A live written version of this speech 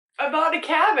about a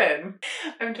cabin.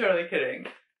 I'm totally kidding.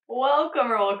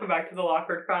 Welcome back to the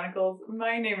Lawkward Chronicles.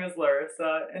 My name is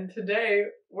Larissa, and today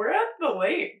we're at the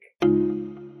lake.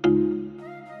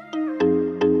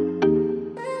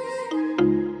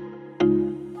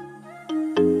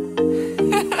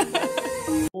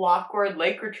 Lawkward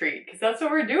Lake Retreat, because that's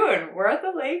what we're doing. We're at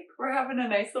the lake. We're having a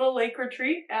nice little lake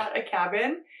retreat at a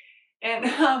cabin, and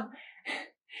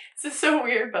this is so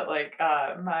weird, but like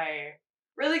my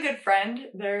really good friend,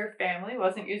 their family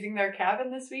wasn't using their cabin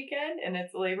this weekend, and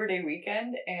it's Labor Day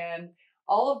weekend, and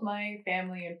all of my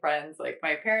family and friends, like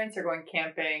my parents are going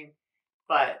camping,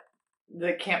 but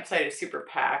the campsite is super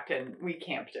packed and we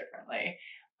camp differently.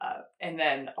 And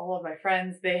then all of my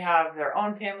friends, they have their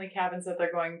own family cabins that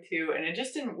they're going to, and it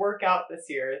just didn't work out this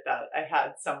year that I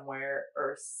had somewhere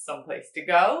or someplace to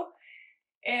go,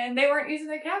 and they weren't using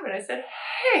their cabin. I said,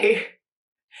 hey,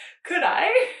 could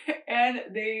I?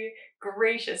 And they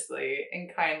graciously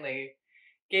and kindly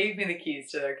gave me the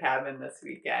keys to their cabin this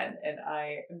weekend, and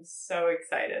I am so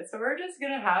excited. So we're just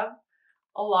gonna have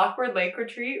a Lawkward Lake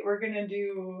Retreat. We're gonna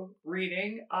do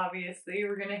reading, obviously.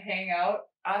 We're gonna hang out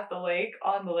at the lake,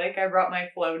 on the lake. I brought my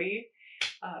floaty.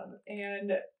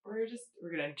 And we're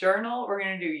gonna journal, we're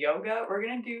gonna do yoga, we're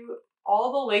gonna do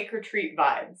all the lake retreat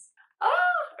vibes.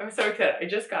 I'm so excited. I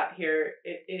just got here.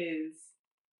 It is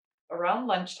around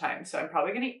lunchtime, so I'm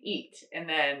probably gonna eat, and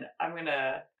then I'm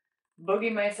gonna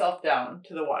boogie myself down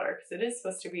to the water because it is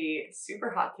supposed to be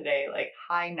super hot today, like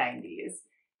high 90s,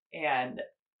 and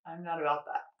I'm not about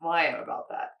that. Well, I am about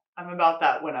that. I'm about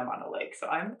that when I'm on a lake, so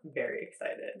I'm very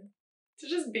excited to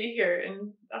just be here.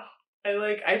 And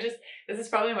this is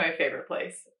probably my favorite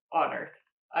place on earth.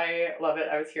 I love it.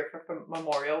 I was here for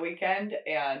Memorial Weekend,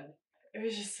 and it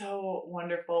was just so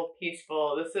wonderful,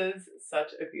 peaceful. This is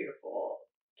such a beautiful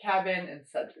cabin and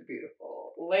such a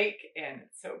beautiful lake, and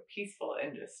it's so peaceful,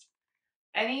 and just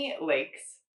any lakes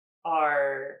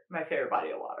are my favorite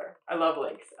body of water. I love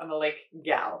lakes. I'm a lake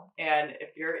gal, and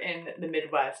if you're in the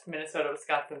Midwest, Minnesota,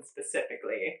 Wisconsin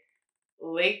specifically,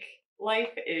 lake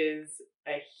life is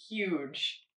a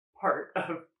huge part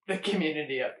of the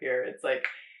community up here. It's like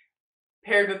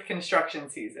paired with construction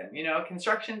season,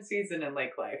 construction season and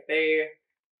lake life, they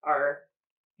are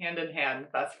hand in hand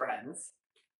best friends.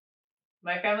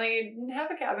 My family didn't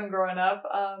have a cabin growing up,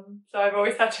 so I've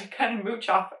always had to kind of mooch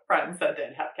off friends that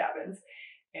did have cabins.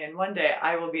 And one day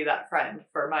I will be that friend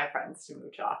for my friends to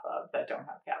mooch off of that don't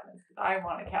have cabins. Because I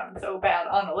want a cabin so bad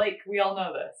on a lake. We all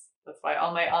know this. That's why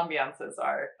all my ambiances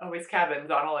are always cabins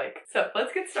on a lake. So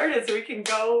let's get started so we can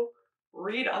go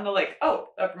read on the lake. Oh,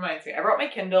 that reminds me. I brought my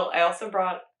Kindle. I also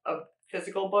brought a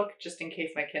physical book just in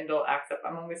case my Kindle acts up.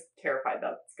 I'm always terrified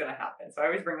that's gonna happen. So I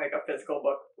always bring like a physical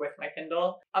book with my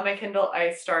Kindle. On my Kindle,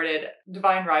 I started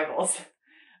Divine Rivals.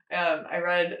 I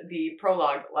read the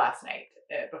prologue last night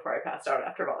before I passed out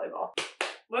after volleyball.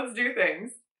 Let's do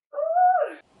things.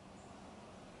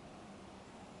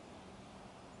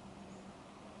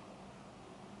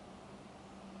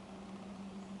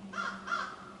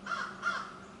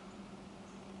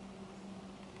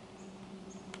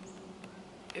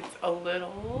 It's a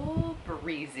little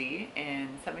breezy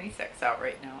and 76 out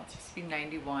right now. It's supposed to be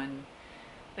 91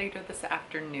 later this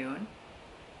afternoon.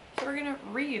 So we're gonna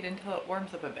read until it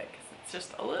warms up a bit because it's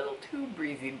just a little too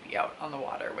breezy to be out on the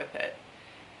water with it.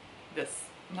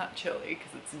 Not chilly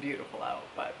because it's beautiful out,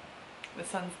 but the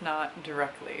sun's not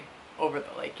directly over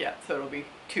the lake yet, so it'll be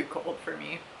too cold for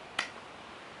me.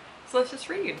 So let's just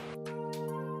read.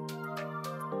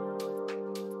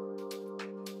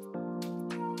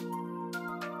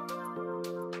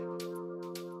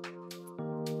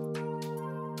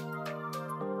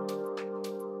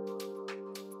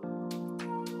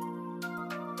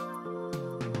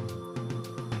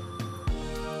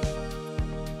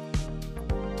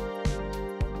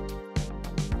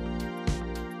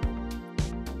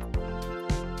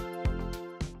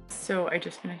 So I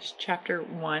just finished chapter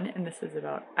 1, and this is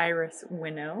about Iris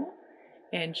Winnow,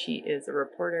 and she is a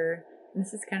reporter. And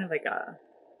this is kind of like a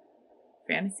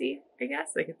fantasy, I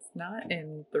guess. Like, it's not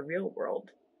in the real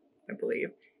world, I believe.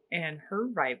 And her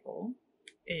rival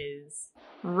is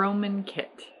Roman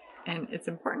Kit. And it's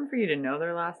important for you to know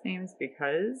their last names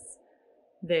because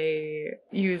they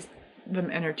use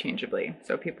them interchangeably.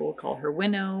 So people will call her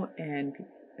Winnow, and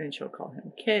she'll call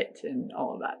him Kit and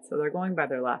all of that. So they're going by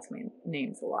their last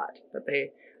names a lot, but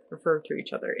they refer to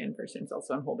each other in first names.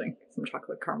 Also, I'm holding some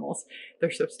chocolate caramels.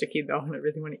 They're so sticky though, and I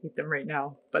really want to eat them right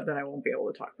now, but then I won't be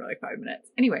able to talk for like 5 minutes.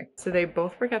 Anyway, so they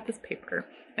both work at this paper,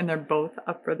 and they're both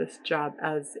up for this job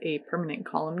as a permanent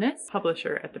columnist,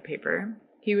 publisher at the paper.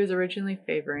 He was originally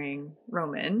favoring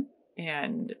Roman,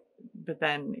 but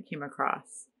then came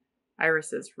across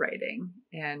Iris's writing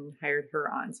and hired her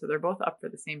on. So they're both up for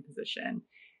the same position,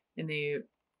 and they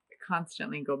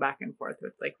constantly go back and forth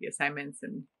with like the assignments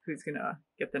and who's gonna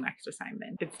get the next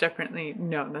assignment. It's definitely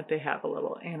known that they have a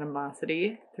little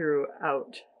animosity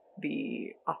throughout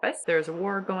the office. There's a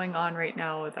war going on right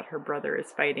now that her brother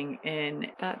is fighting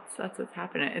in. That's what's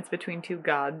happening. It's between two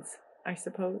gods, I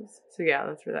suppose. So yeah,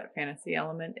 that's where that fantasy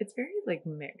element. It's very like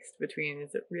mixed between,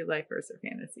 is it real life or is it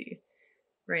fantasy?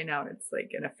 Right now it's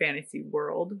like in a fantasy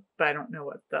world, but I don't know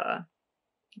what the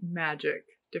magic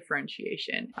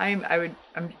differentiation.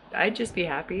 I'd just be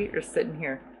happy just sitting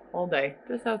here all day,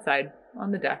 just outside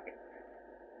on the deck.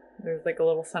 There's like a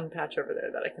little sun patch over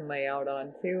there that I can lay out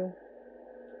on too.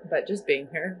 But just being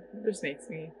here just makes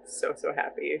me so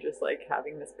happy. Just like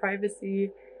having this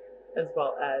privacy, as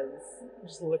well as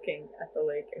just looking at the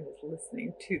lake and just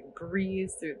listening to the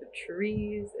breeze through the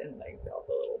trees and like all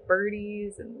the little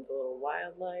birdies and the little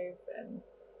wildlife and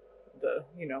the,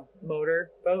 you know,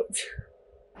 motor boats.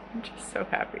 I'm just so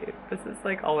happy. This is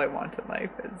like all I want in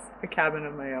life, is a cabin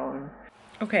of my own.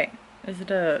 Okay, is it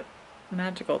a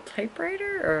magical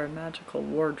typewriter or a magical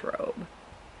wardrobe?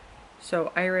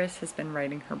 So Iris has been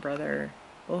writing her brother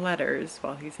letters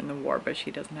while he's in the war, but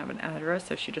she doesn't have an address,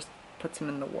 so she just puts them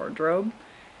in the wardrobe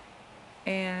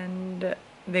and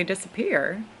they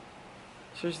disappear.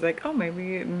 So she's like, oh,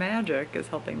 maybe magic is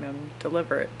helping them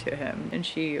deliver it to him. And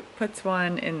she puts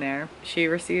one in there. She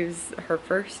receives her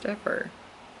first ever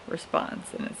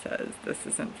response and it says, "This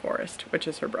isn't Forrest," which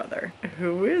is her brother.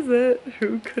 Who is it?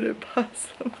 Who could it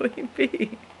possibly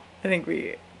be? I think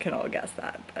we can all guess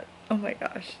that, but oh my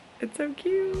gosh, it's so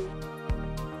cute.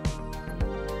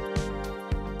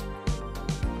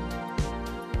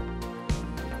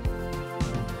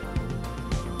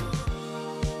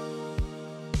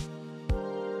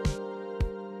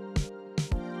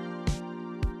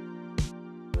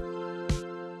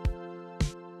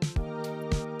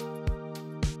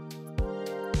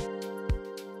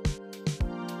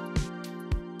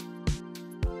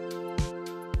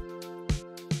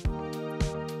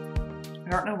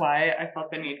 I don't know why I felt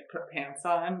the need to put pants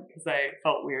on, because I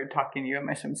felt weird talking to you in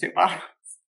my swimsuit bottoms.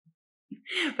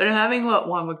 But I'm having what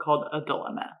one would call a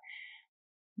dilemma.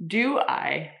 Do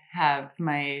I have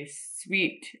my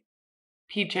sweet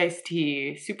peach iced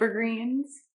tea super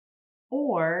greens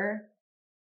or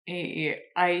a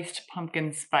iced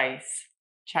pumpkin spice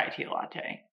chai tea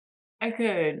latte? I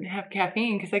could have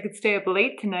caffeine because I could stay up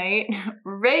late tonight,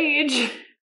 rage,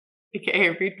 aka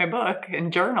read my book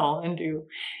and journal and do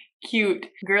cute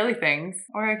girly things,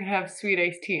 or I could have sweet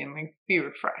iced tea and like be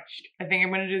refreshed. I think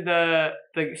I'm gonna do the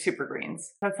super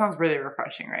greens. That sounds really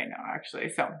refreshing right now, actually.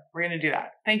 So we're gonna do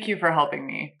that. Thank you for helping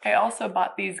me. I also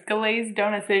bought these glazed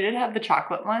donuts. They did have the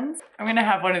chocolate ones. I'm gonna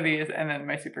have one of these and then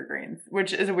my super greens,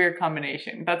 which is a weird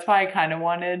combination. That's why I kind of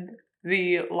wanted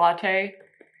the latte,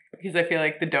 because I feel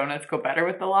like the donuts go better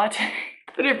with the latte.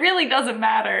 But it really doesn't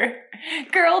matter.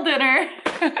 Girl dinner.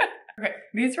 Okay,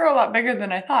 these are a lot bigger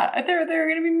than I thought. I thought they were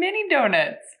gonna be mini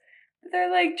donuts. But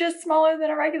they're like just smaller than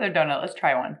a regular donut. Let's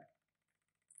try one.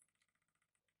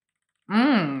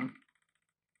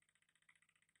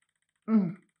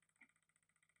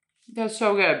 That's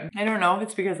so good. I don't know if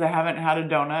it's because I haven't had a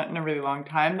donut in a really long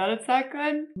time that it's that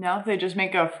good. Now if they just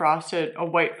make a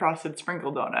white frosted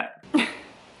sprinkle donut.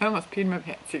 I almost peed my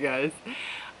pants, you guys.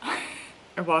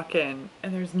 I walk in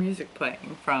and there's music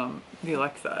playing from the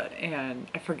Alexa, and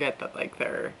I forget that like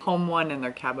their home one and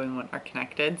their cabin one are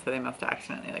connected, so they must have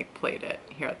accidentally like played it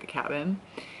here at the cabin.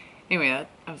 Anyway,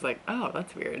 I was like, oh,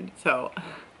 that's weird. So I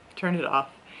turned it off,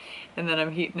 and then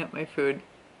I'm heating up my food,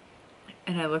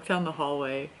 and I look down the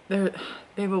hallway. They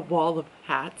have a wall of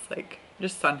hats, like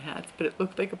just sun hats, but it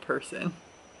looked like a person.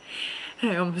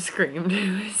 I almost screamed.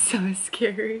 It was so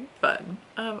scary. Fun.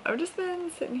 I've just been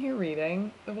sitting here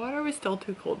reading. The water was still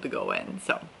too cold to go in,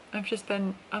 so I've just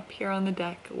been up here on the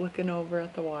deck looking over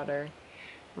at the water,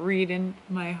 reading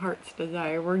my heart's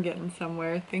desire. We're getting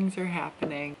somewhere. Things are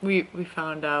happening. We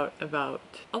found out about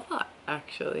a lot,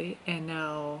 actually, and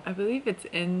now I believe it's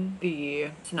in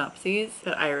the synopses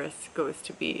that Iris goes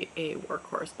to be a war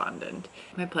correspondent.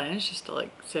 My plan is just to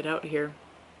like sit out here.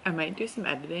 I might do some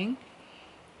editing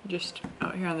just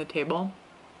out here on the table.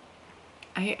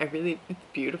 It's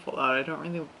beautiful out. I don't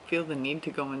really feel the need to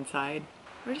go inside.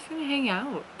 We're just gonna hang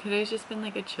out. Today's just been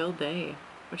like a chill day,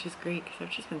 which is great because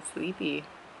I've just been sleepy.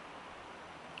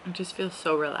 I just feel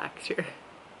so relaxed here.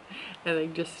 I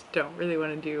like just don't really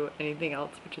want to do anything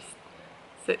else but just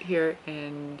sit here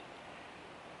and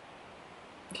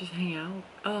just hang out.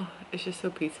 Oh, it's just so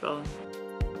peaceful.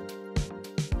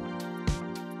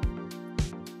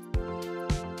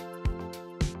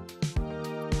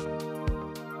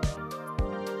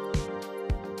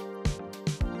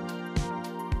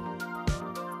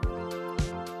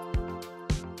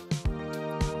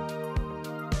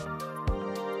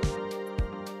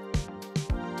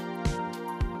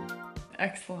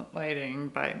 excellent lighting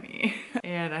by me.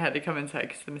 And I had to come inside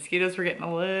because the mosquitoes were getting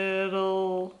a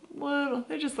little,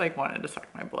 they just like wanted to suck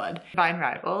my blood. Divine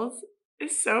Rivals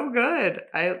is so good.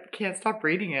 I can't stop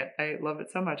reading it. I love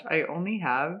it so much. I only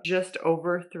have just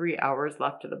over 3 hours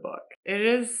left of the book. It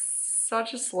is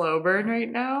such a slow burn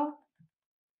right now.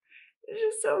 It's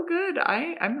just so good.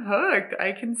 I'm hooked.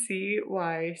 I can see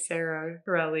why Sarah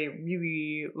Corelli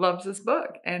really loves this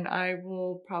book, and I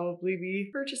will probably be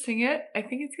purchasing it. I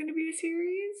think it's going to be a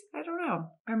series. I don't know.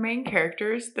 Our main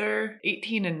characters, they're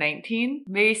 18 and 19.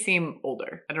 They seem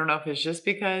older. I don't know if it's just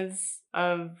because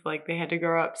of like they had to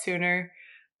grow up sooner,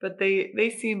 but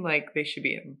they seem like they should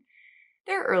be in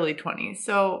their early 20s.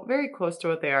 So very close to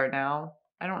what they are now.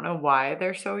 I don't know why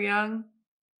they're so young,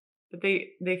 but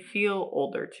they feel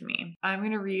older to me. I'm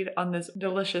going to read on this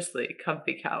deliciously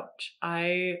comfy couch.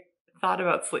 I thought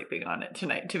about sleeping on it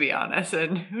tonight, to be honest,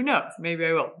 and who knows, maybe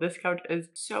I will. This couch is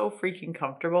so freaking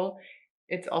comfortable.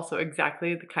 It's also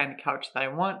exactly the kind of couch that I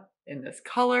want in this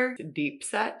color. It's a deep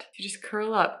set. You just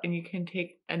curl up and you can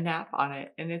take a nap on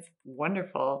it, and it's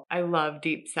wonderful. I love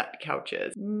deep set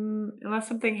couches. Unless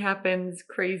something happens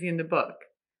crazy in the book,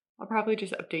 I'll probably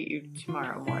just update you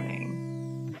tomorrow morning.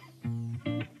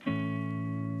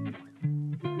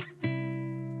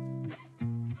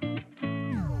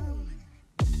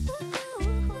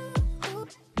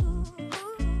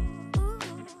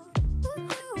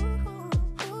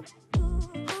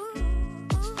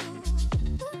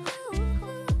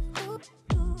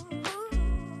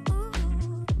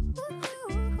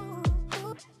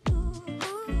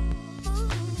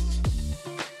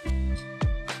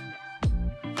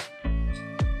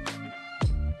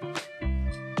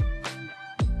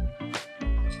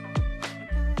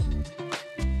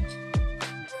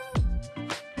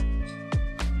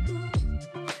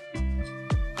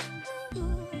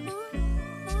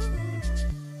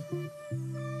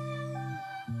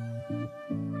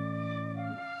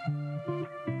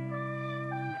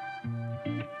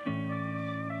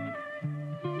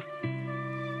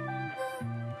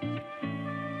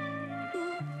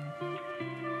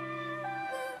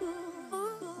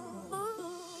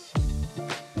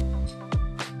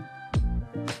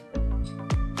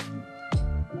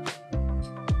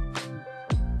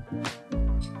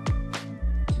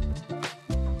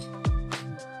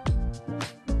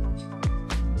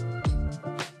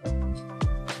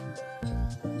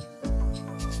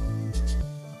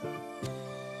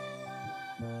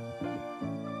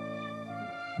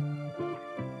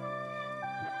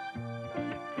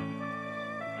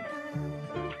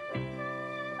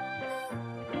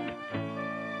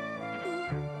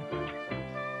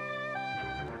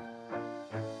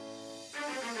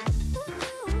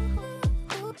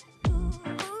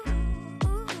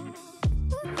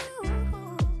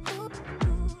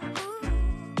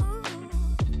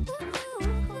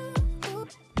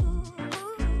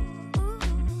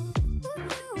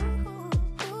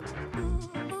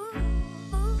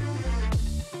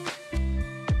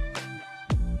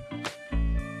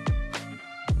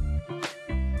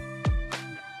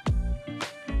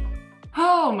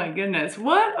 Oh my goodness,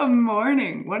 what a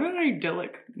morning. What an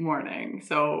idyllic morning.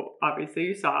 So obviously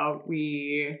you saw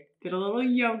we did a little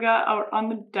yoga out on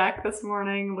the deck this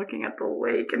morning looking at the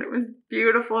lake, and it was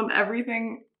beautiful and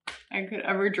everything I could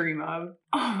ever dream of.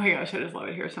 Oh my gosh, I just love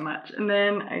it here so much. And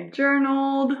then I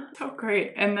journaled, so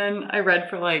great. And then I read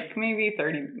for like maybe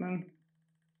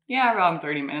around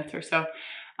 30 minutes or so.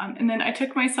 And then I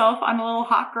took myself on a little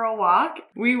hot girl walk.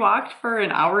 We walked for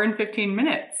an hour and 15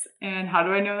 minutes. And how do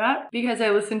I know that? Because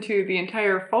I listened to the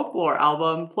entire Folklore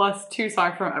album plus 2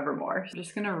 songs from Evermore. So I'm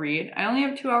just gonna read. I only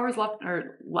have 2 hours left,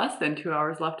 or less than 2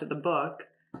 hours left of the book,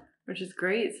 which is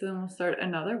great. So then we'll start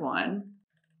another one.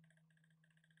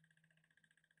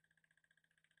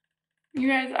 You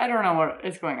guys, I don't know what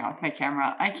is going on with my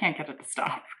camera. I can't get it to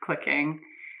stop clicking.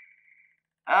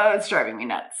 It's driving me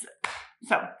nuts.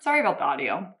 So, sorry about the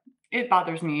audio. It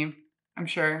bothers me, I'm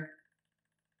sure.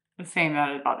 The same that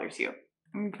it bothers you.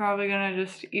 I'm probably gonna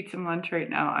just eat some lunch right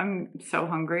now. I'm so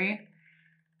hungry.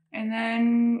 And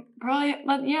then probably,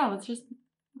 let's just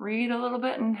read a little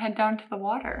bit and head down to the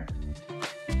water.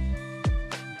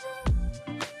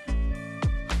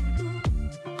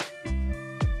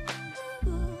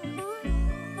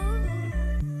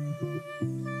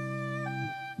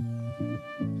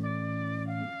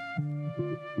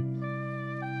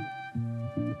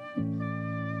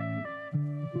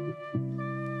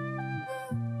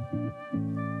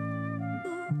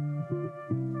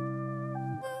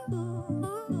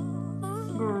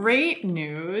 Great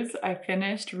news. I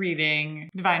finished reading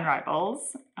Divine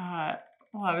Rivals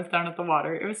while I was down at the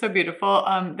water. It was so beautiful.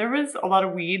 There was a lot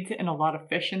of weeds and a lot of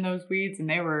fish in those weeds, and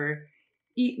they were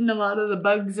eaten a lot of the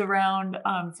bugs around.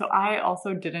 So I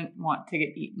also didn't want to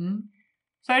get eaten.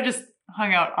 So I just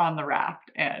hung out on the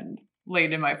raft and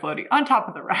laid in my floaty on top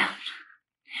of the raft.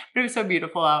 But it was so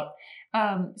beautiful out.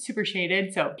 Super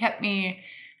shaded, so it kept me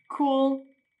cool,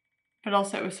 but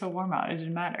also it was so warm out, it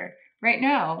didn't matter. Right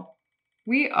now,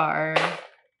 we are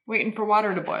waiting for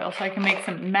water to boil so I can make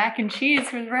some mac and cheese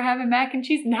because we're having mac and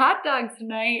cheese and hot dogs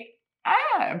tonight.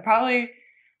 I'm probably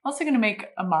also gonna make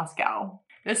a Moscow.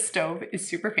 This stove is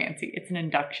super fancy. It's an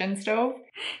induction stove.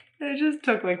 It just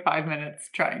took like 5 minutes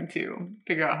trying to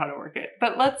figure out how to work it.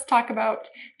 But let's talk about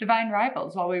Divine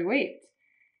Rivals while we wait.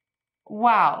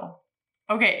 Wow.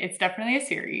 Okay, it's definitely a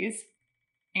series.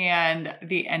 And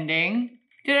the ending,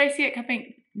 did I see it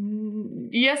coming?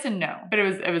 Yes and no, but it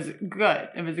was good.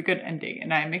 It was a good ending,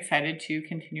 and I'm excited to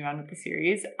continue on with the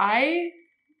series. I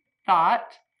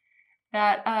thought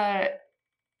that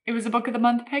it was a book of the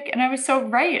month pick, and I was so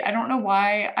right. I don't know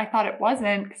why I thought it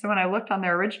wasn't, because when I looked on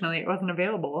there originally, it wasn't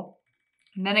available,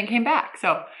 and then it came back.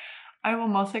 So I will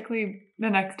most likely, the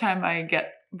next time I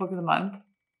get book of the month,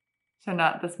 so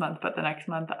not this month, but the next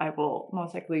month, I will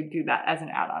most likely do that as an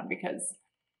add-on because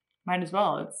might as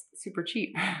well. It's super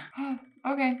cheap.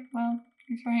 Okay, well,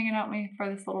 thanks for hanging out with me for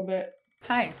this little bit.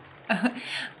 Hi.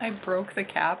 I broke the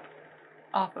cap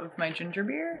off of my ginger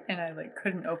beer and I like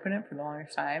couldn't open it for the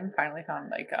longest time. Finally found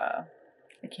like a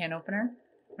can opener.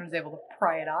 I was able to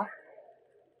pry it off.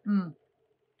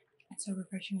 It's so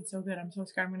refreshing and so good. I'm so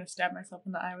scared I'm going to stab myself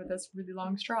in the eye with this really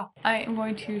long straw. I am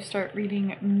going to start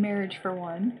reading Marriage for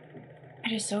One.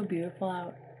 It is so beautiful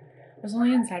out. I was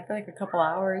only inside for like a couple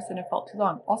hours and it felt too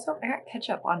long. Also, I got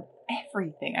ketchup on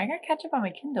everything. I got ketchup on my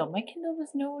Kindle. My Kindle was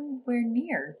nowhere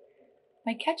near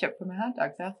my ketchup for my hot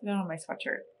dogs. I also got on my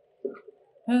sweatshirt.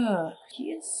 Ugh,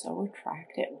 he is so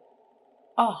attractive.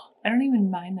 Oh, I don't even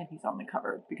mind that he's on the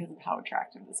cover because of how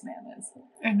attractive this man is.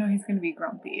 I know he's going to be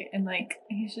grumpy and like,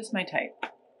 he's just my type.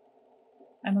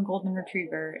 I'm a golden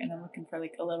retriever and I'm looking for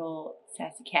like a little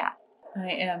sassy cat. I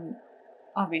am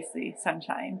obviously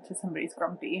sunshine to somebody's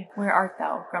grumpy. Where art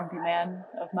thou, grumpy man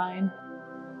of mine?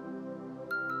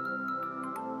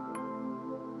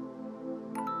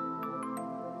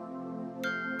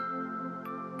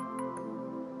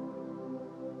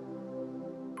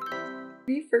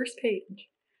 The first page.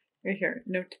 Right here,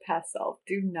 note to past self.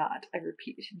 Do not, I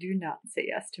repeat, do not say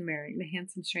yes to marrying the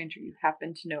handsome stranger you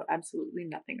happen to know absolutely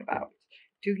nothing about.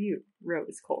 Do you,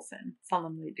 Rose Colson,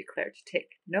 solemnly declare to take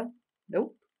no,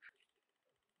 nope.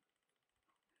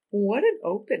 What an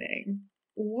opening.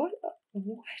 What?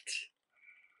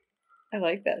 I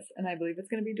like this, and I believe it's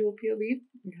going to be dual POV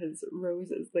because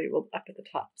Rose is labeled up at the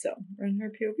top, so we're in her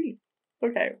POV.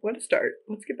 Okay, what a start.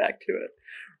 Let's get back to it.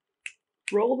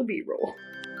 Roll the B-roll.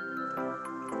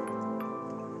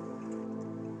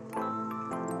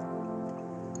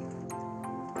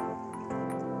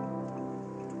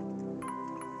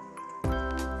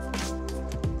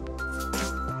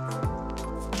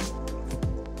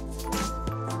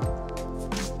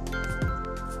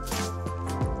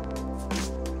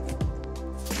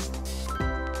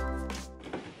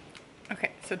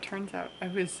 So it turns out I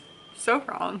was so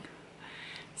wrong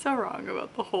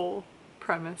about the whole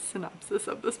premise synopsis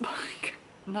of this book.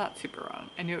 Not super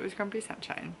wrong. I knew it was Grumpy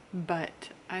Sunshine,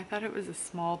 but I thought it was a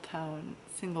small town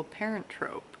single parent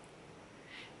trope.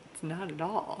 It's not at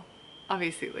all.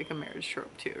 Obviously like a marriage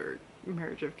trope too, or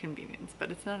marriage of convenience,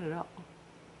 but it's not at all.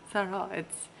 It's not at all.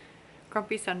 It's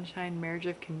Grumpy Sunshine, marriage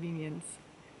of convenience.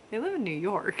 They live in New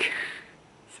York.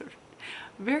 So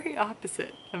very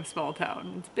opposite of small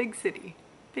town. It's big city.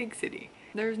 Big city.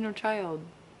 There's no child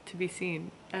to be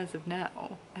seen as of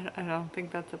now. I don't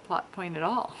think that's a plot point at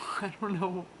all. I don't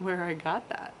know where I got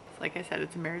that. Like I said,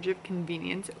 it's a marriage of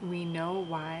convenience. We know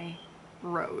why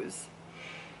Rose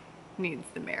needs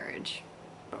the marriage,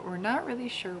 but we're not really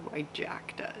sure why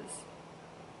Jack does.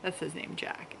 That's his name,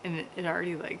 Jack. And it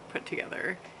already like put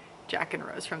together Jack and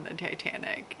Rose from the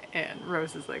Titanic, and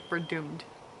Rose is like, we're doomed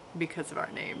because of our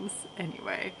names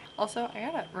anyway. Also, I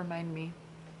gotta remind me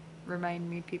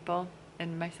people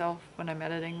and myself when I'm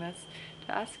editing this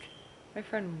to ask my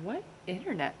friend what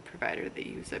internet provider they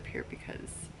use up here,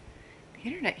 because the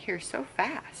internet here is so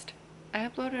fast. I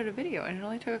uploaded a video and it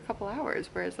only took a couple hours,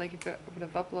 whereas like if I would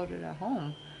have uploaded at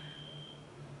home,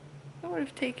 it would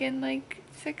have taken like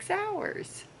 6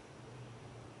 hours.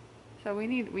 So we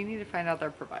need to find out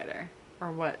their provider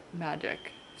or what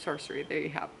magic sorcery they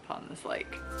have upon this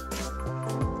lake.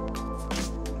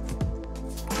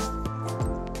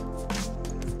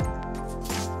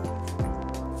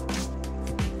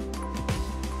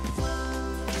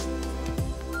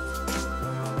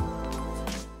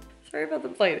 Sorry about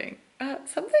the lighting.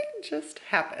 Something just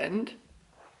happened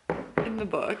in the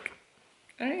book.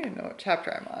 I don't even know what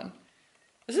chapter I'm on.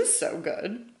 This is so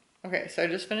good. Okay, so I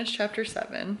just finished chapter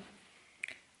 7.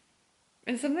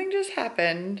 And something just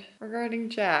happened regarding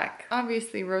Jack.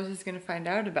 Obviously, Rose is going to find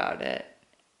out about it.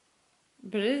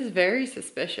 But it is very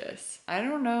suspicious. I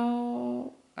don't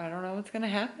know what's going to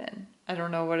happen. I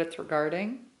don't know what it's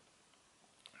regarding.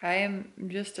 I am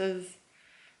just as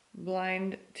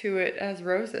blind to it as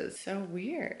Rose is. So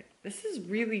weird. This is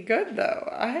really good though.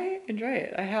 I enjoy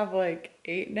it. I have like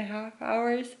 8.5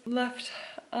 hours left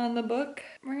on the book.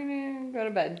 We're gonna go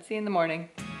to bed. See you in the morning.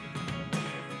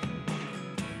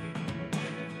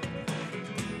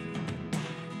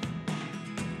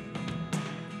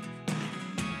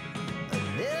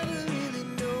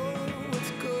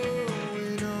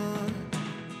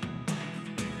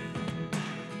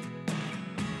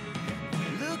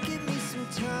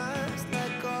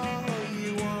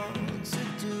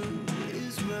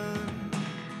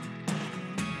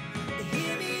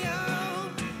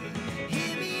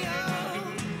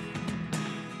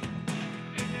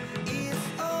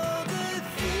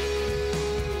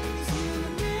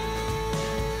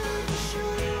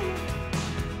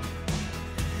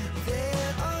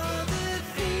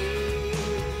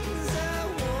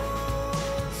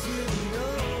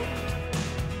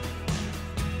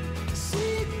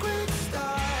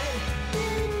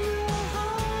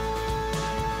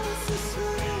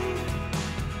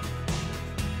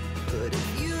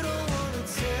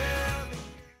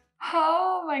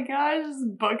 Oh my gosh, this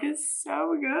book is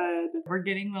so good. We're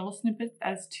getting little snippets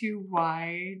as to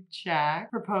why Jack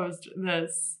proposed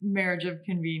this marriage of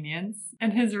convenience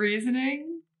and his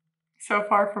reasoning. So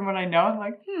far from what I know, I'm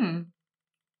like,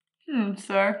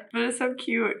 sir. But it's so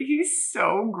cute. He's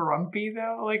so grumpy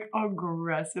though, like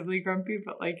aggressively grumpy,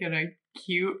 but like in a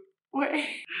cute way.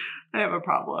 I have a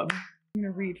problem. I'm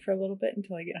gonna read for a little bit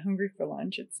until I get hungry for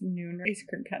lunch. It's noon. Ice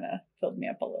cream kind of filled me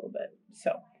up a little bit.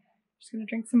 So just gonna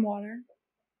drink some water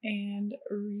and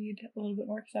read a little bit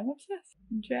more because I'm obsessed.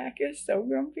 Jack is so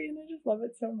grumpy and I just love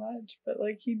it so much. But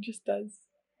like he just does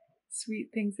sweet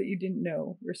things that you didn't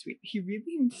know were sweet. He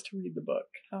really needs to read the book,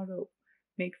 How to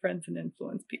Make Friends and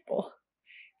Influence People.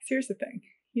 Here's the thing.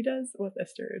 He does what a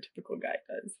stereotypical guy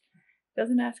does.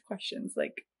 Doesn't ask questions,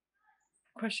 like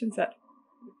questions that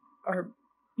are,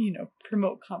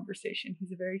 promote conversation.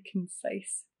 He's a very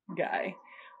concise guy.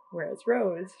 Whereas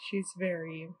Rose, she's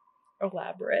very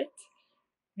elaborate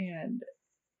and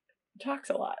talks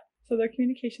a lot. So their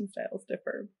communication styles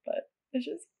differ, but it's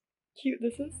just cute.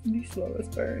 This is the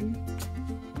slowest burn.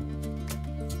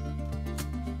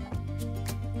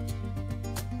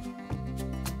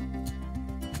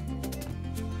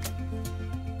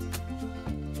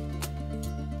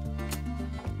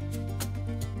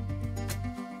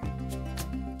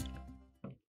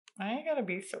 I ain't gotta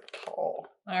be so tall.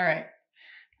 All right.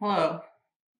 Hello.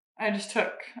 I just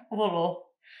took a little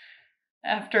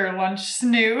after lunch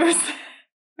snooze.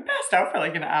 I passed out for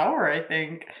like an hour, I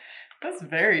think. I was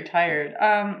very tired.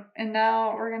 And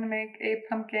now we're gonna make a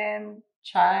pumpkin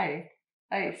chai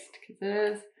iced because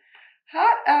it is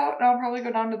hot out. And I'll probably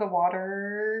go down to the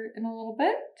water in a little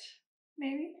bit,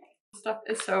 maybe. Stuff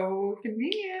is so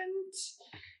convenient.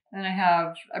 And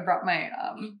I brought my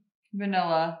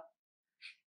vanilla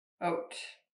oat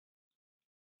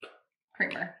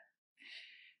creamer.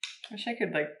 Wish I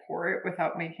could like pour it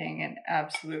without making an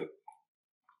absolute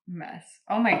mess.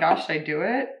 Oh my gosh, did I do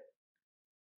it?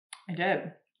 I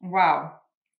did. Wow.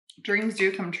 Dreams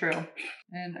do come true.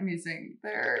 And I'm using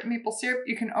their maple syrup.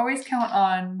 You can always count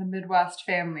on the Midwest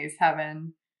families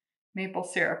having maple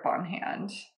syrup on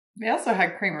hand. They also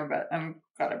had creamer, but I'm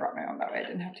glad I brought my own that way. I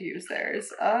didn't have to use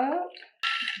theirs.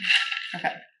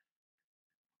 Okay.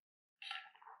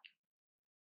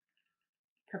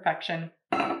 Perfection.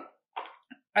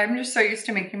 I'm just so used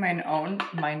to making my own,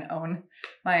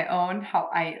 how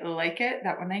I like it,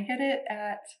 that when I get it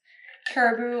at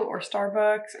Caribou or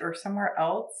Starbucks or somewhere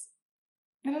else,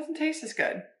 it doesn't taste as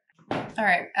good. All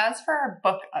right, as for our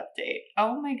book update,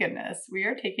 oh my goodness, we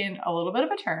are taking a little bit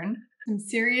of a turn. Some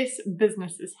serious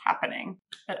business is happening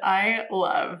that I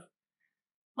love.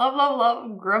 Love, love,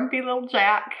 love, grumpy little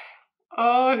Jack.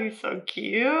 Oh, he's so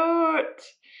cute.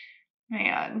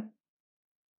 Man,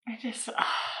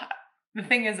 the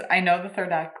thing is, I know the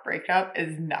third act breakup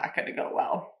is not going to go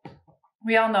well.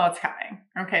 We all know it's coming.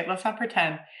 Okay, let's not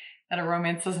pretend that a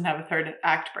romance doesn't have a third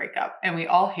act breakup, and we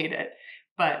all hate it.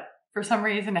 But for some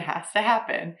reason, it has to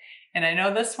happen. And I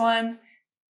know this one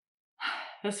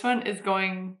is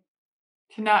going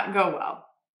to not go well.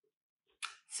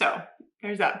 So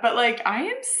there's that. But like,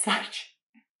 I'm such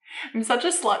a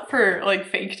slut for like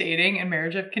fake dating and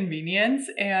marriage of convenience,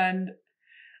 and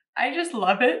I just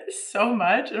love it so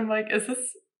much. And I'm like, is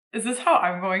this how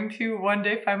I'm going to one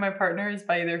day find my partner, is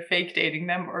by either fake dating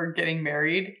them or getting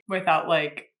married without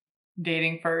like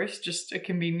dating first, just a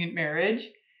convenient marriage?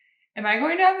 Am I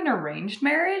going to have an arranged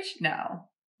marriage? No.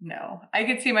 I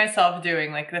could see myself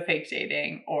doing like the fake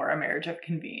dating or a marriage of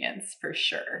convenience for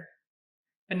sure,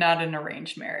 but not an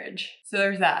arranged marriage. So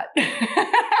there's that.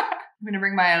 I'm gonna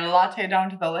bring my latte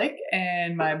down to the lake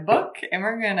and my book, and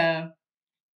we're gonna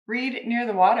read near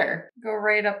the water. Go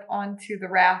right up onto the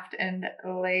raft and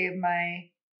lay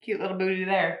my cute little booty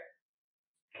there.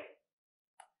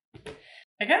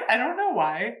 Again, I don't know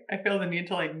why I feel the need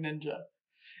to like ninja.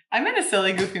 I'm in a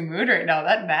silly, goofy mood right now.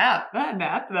 That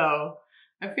nap though.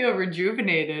 I feel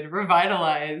rejuvenated,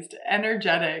 revitalized,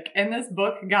 energetic, and this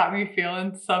book got me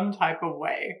feeling some type of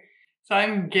way. So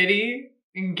I'm giddy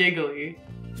and giggly.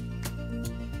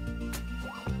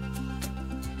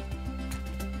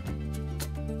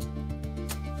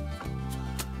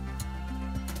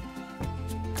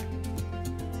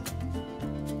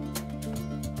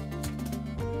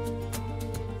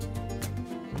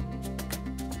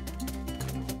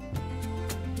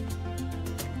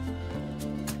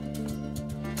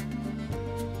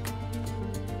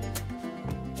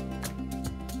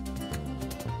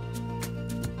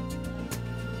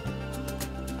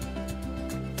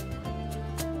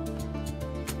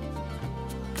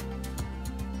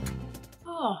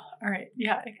 Oh, all right.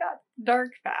 Yeah, it got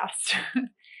dark fast.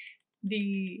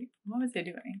 What was I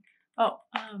doing? Oh,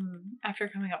 after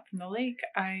coming up from the lake,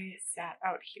 I sat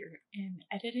out here and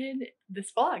edited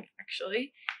this vlog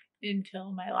actually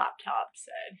until my laptop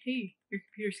said, hey, your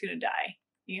computer's gonna die.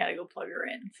 You gotta go plug her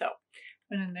in. So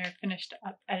went in there, finished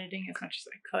up editing as much as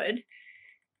I could.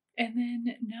 And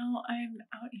then now I'm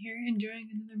out here enjoying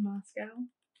another Moscow,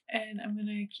 and I'm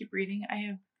gonna keep reading. I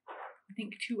have, I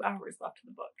think, 2 hours left of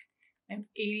the book. I'm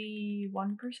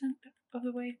 81% of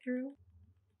the way through.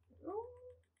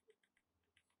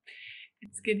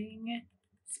 It's getting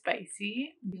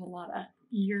spicy. There's a lot of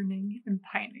yearning and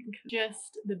pining.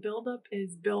 Just the buildup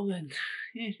is building.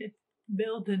 It is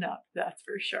building up, that's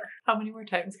for sure. How many more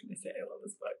times can I say I love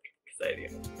this book? Because I do.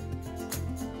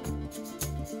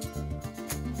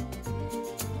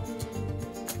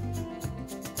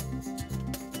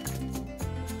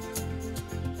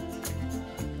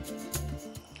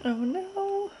 Oh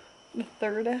no, the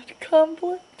third act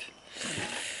conflict.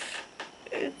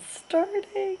 It's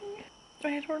starting.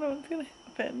 I don't know what's gonna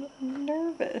happen. I'm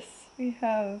nervous. We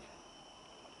have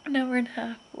an hour and a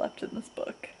half left in this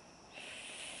book.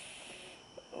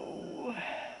 Oh.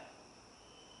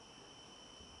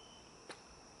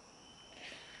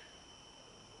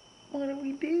 What do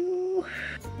we do?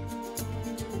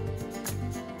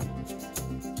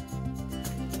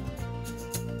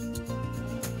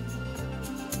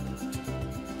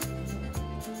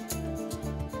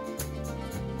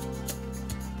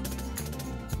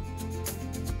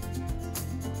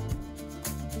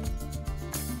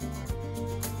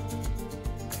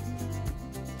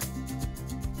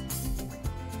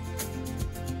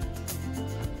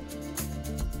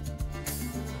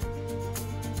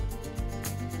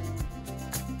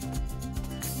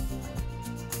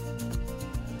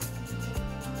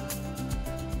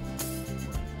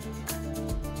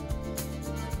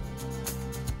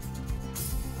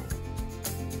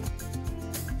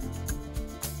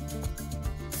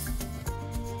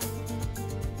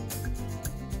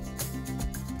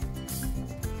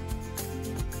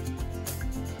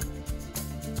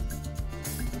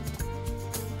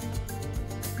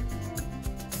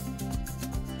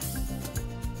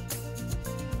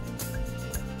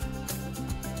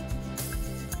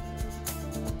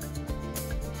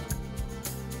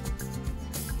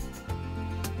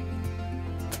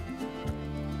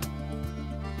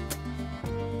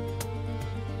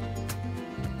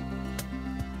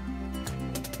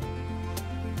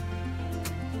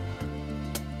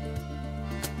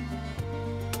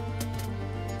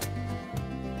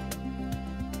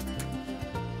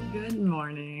 Good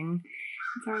morning.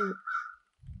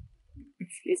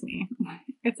 Excuse me.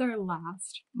 It's our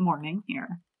last morning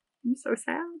here. I'm so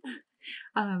sad.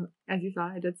 As you saw,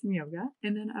 I did some yoga,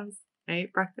 and then I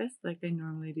ate breakfast like I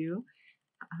normally do.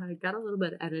 I got a little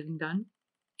bit of editing done,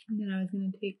 and then I was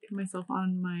gonna take myself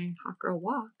on my hot girl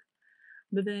walk,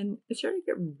 but then it started to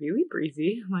get really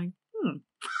breezy. I'm like,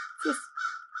 it's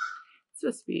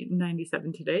supposed to be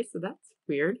 97 today, so that's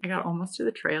weird. I got almost to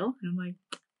the trail, and I'm like,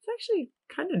 it's actually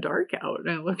kind of dark out. And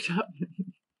I looked up,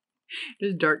 it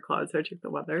was dark clouds, so I checked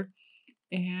the weather,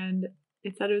 and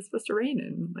it said it was supposed to rain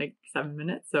in like 7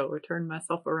 minutes. So I turned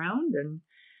myself around, and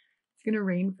it's gonna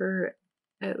rain for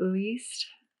at least,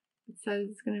 it says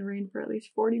it's gonna rain for at least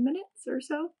 40 minutes or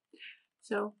so.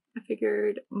 So I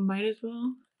figured might as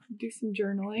well do some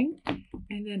journaling.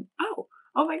 And then, oh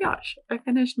my gosh, I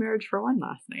finished Marriage for One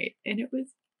last night and it was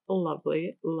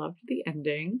lovely. Loved the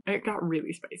ending. It got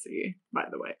really spicy, by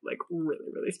the way, like really,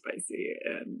 really spicy.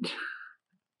 And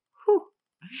whew,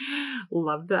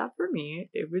 loved that for me.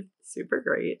 It was super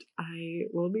great. I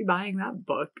will be buying that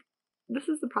book. This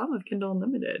is the problem with Kindle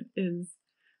Unlimited is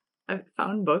I've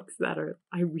found books that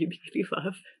I really, really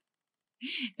love.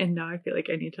 And now I feel like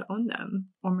I need to own them.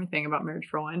 One more thing about Marriage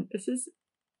for One. This is,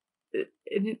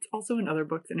 and it's also in other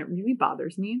books and it really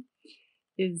bothers me,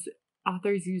 is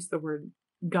authors use the word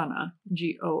gonna,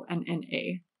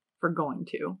 Gonna, for going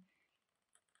to.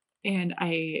 And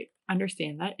I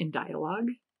understand that in dialogue,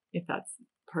 if that's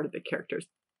part of the character's,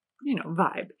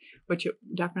 vibe, which it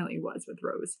definitely was with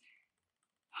Rose.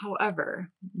 However,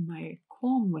 my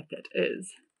qualm with it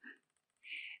is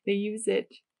they use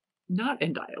it not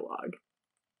in dialogue,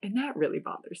 and that really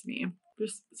bothers me.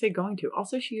 Just say going to.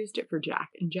 Also, she used it for Jack,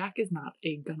 and Jack is not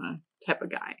a gonna type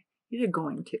of guy. He's a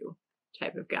going to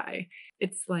type of guy.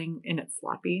 It's slang and it's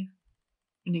sloppy.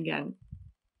 And again,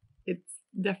 it's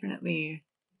definitely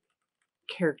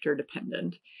character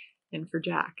dependent. And for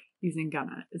Jack, using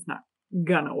gonna is not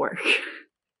gonna work.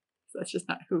 So that's just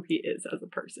not who he is as a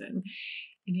person.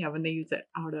 And yeah, when they use it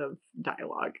out of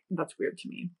dialogue, that's weird to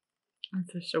me.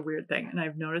 It's such a weird thing. And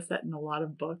I've noticed that in a lot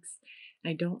of books,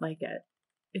 and I don't like it.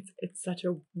 It's such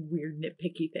a weird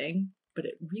nitpicky thing, but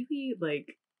it really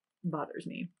bothers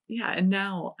me. Yeah, and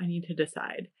now I need to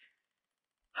decide.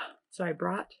 So I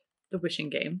brought The Wishing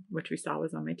Game, which we saw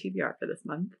was on my TBR for this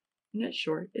month. And it's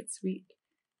short, it's sweet,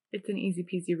 it's an easy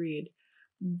peasy read.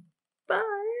 But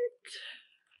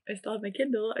I still have my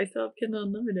Kindle, I still have Kindle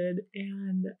Unlimited,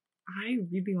 and I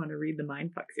really want to read the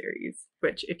Mindfuck series,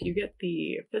 which if you get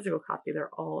the physical copy,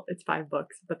 it's 5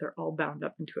 books, but they're all bound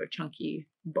up into a chunky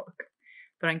book.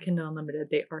 But on Kindle Unlimited,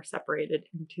 they are separated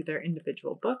into their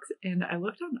individual books. And I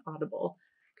looked on Audible,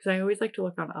 because I always like to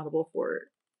look on Audible for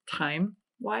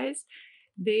time-wise.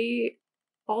 They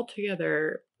all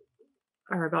together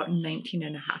are about 19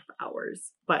 and a half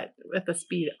hours. But at the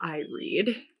speed I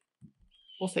read,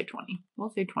 we'll say 20.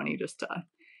 We'll say 20 just to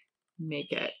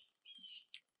make it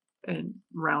a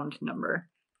round number.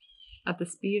 At the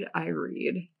speed I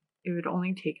read, it would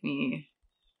only take me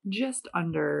just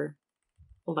under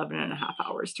 11 and a half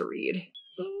hours to read.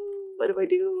 What do I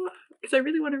do? Because I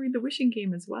really want to read The Wishing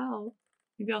Game as well.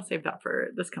 Maybe I'll save that for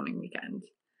this coming weekend,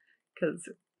 because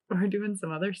we're doing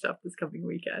some other stuff this coming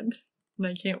weekend, and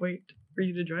I can't wait for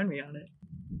you to join me on it.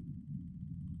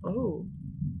 Oh.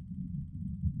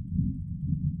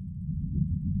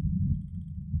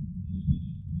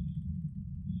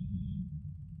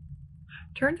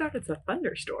 Turns out it's a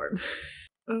thunderstorm.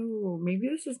 Oh, maybe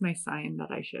this is my sign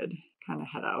that I should kind of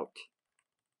head out.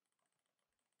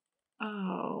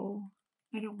 Oh,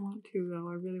 I don't want to though.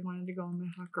 I really wanted to go on my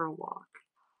hot girl walk.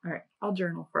 All right, I'll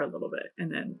journal for a little bit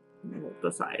and then we'll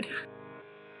decide.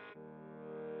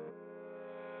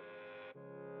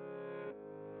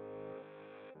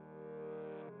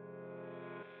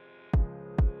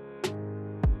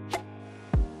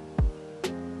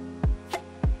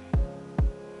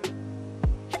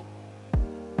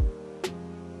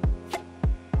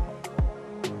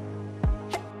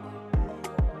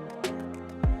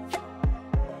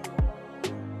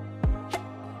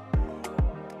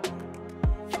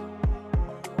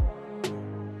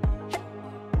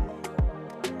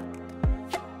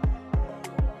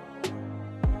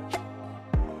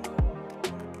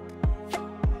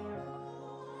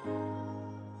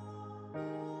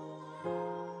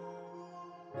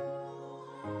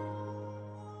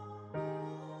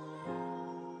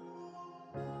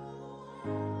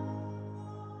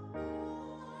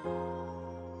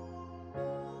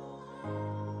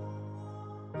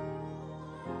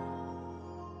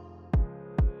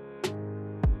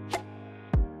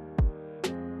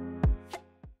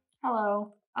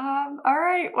 Hello. All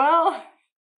right, well,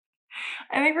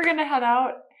 I think we're gonna head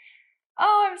out.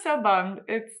 Oh, I'm so bummed.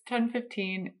 It's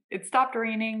 10:15. It stopped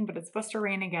raining, but it's supposed to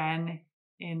rain again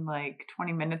in like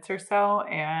 20 minutes or so,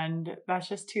 and that's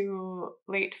just too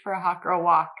late for a hot girl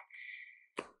walk.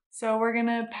 So we're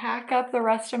gonna pack up the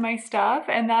rest of my stuff,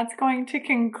 and that's going to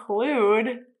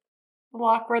conclude the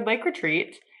Lawkward Lake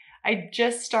Retreat. I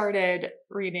just started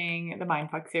reading the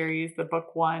Mindfuck series, the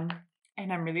book 1,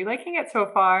 and I'm really liking it so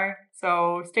far.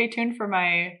 So stay tuned for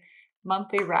my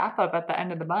monthly wrap up at the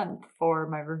end of the month for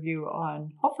my review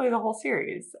on hopefully the whole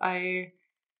series.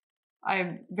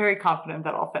 I'm very confident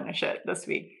that I'll finish it this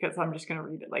week because I'm just going to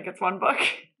read it like it's one book.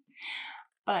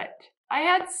 But I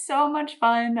had so much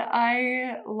fun.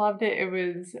 I loved it. It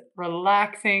was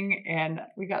relaxing and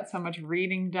we got so much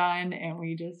reading done and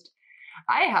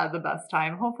I had the best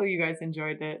time. Hopefully you guys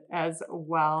enjoyed it as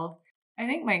well. I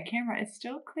think my camera is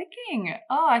still clicking.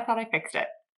 Oh, I thought I fixed it.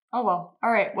 Oh well.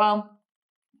 All right. Well,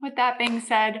 with that being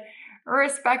said,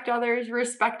 respect others,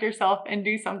 respect yourself, and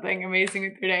do something amazing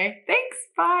with your day. Thanks.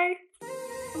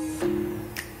 Bye.